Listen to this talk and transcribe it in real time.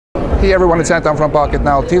Hey everyone, it's Anton from Pocket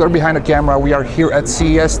Now. Taylor behind the camera. We are here at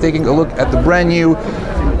CES taking a look at the brand new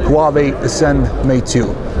Huawei Ascend Mate 2.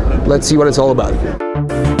 Let's see what it's all about.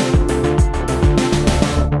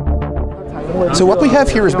 So what we have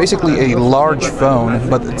here is basically a large phone,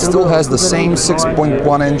 but it still has the same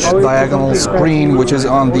 6.1-inch diagonal screen, which is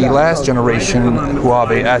on the last generation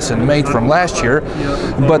Huawei Ascend Mate from last year.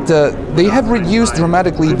 But they have reduced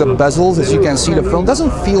dramatically the bezels. As you can see, the phone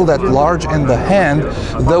doesn't feel that large in the hand,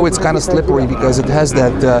 though it's kind of slippery because it has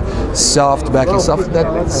that soft backing, that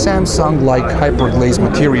Samsung-like hyperglaze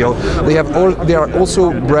material. They are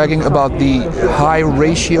also bragging about the high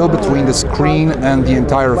ratio between the screen and the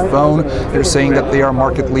entire phone. They're saying that they are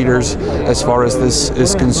market leaders as far as this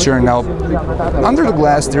is concerned. Now, under the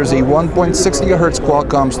glass, there's a 1.6 GHz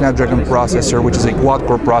Qualcomm Snapdragon processor, which is a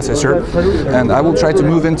quad-core processor, and I will try to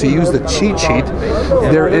move in to use the cheat sheet.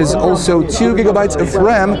 There is also 2 GB of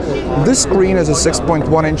RAM. This screen is a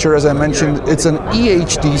 6.1-incher, as I mentioned. It's an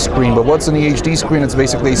EHD screen, but what's an EHD screen? It's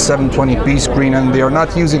basically a 720p screen, and they are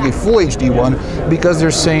not using a full HD one because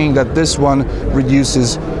they're saying that this one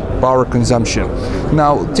reduces power consumption.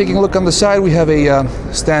 Now, taking a look on the side, we have a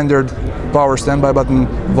standard power standby button,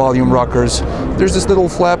 volume rockers. There's this little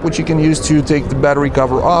flap which you can use to take the battery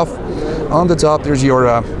cover off. On the top, there's your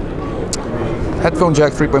headphone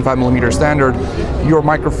jack, 3.5mm standard, your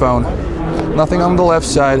microphone. Nothing on the left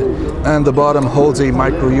side, and the bottom holds a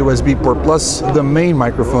micro USB port plus the main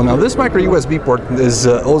microphone. Now, this micro USB port is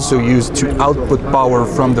also used to output power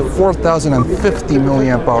from the 4050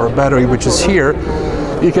 milliamp hour battery, which is here.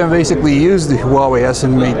 You can basically use the Huawei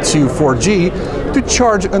Ascend Mate 2 4G to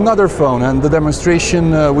charge another phone, and the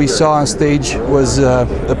demonstration we saw on stage was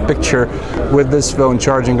a picture with this phone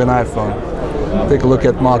charging an iPhone. Take a look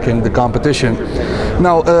at mocking the competition.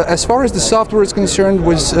 Now, as far as the software is concerned,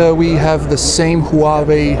 we have the same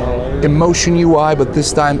Huawei Emotion UI, but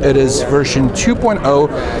this time it is version 2.0,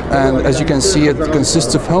 and as you can see, it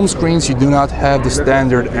consists of home screens. You do not have the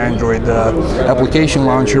standard Android application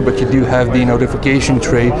launcher, but you do have the notification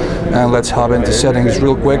tray. And let's hop into settings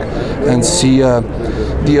real quick and see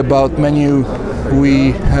the About menu.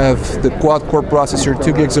 We have the quad-core processor,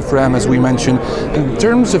 2 gigs of RAM, as we mentioned. In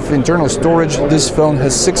terms of internal storage, this phone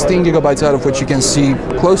has 16 GB, out of which you can see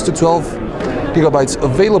close to 12 GB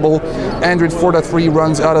available. Android 4.3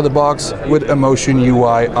 runs out of the box with Emotion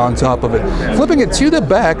UI on top of it. Flipping it to the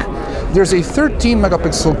back, there's a 13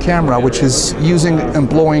 megapixel camera which is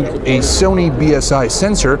employing a Sony BSI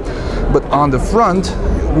sensor, but on the front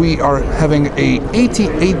we are having a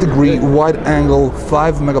 88-degree wide-angle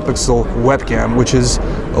 5 megapixel webcam, which is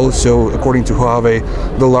also, according to Huawei,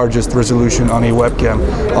 the largest resolution on a webcam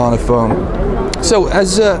on a phone. So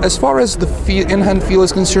as far as the in-hand feel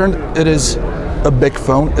is concerned, it is a big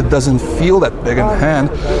phone. It doesn't feel that big in hand.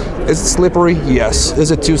 Is it slippery? Yes. Is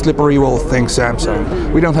it too slippery? Well, think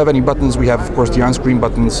Samsung. We don't have any buttons. We have, of course, the on-screen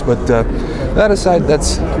buttons, but that aside,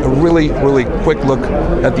 that's a really quick look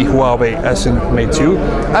at the Huawei Ascend Mate 2.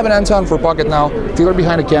 I'm Anton for Pocket Now. Taylor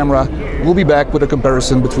behind the camera. We'll be back with a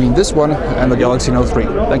comparison between this one and the Galaxy Note 3.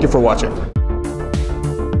 Thank you for watching.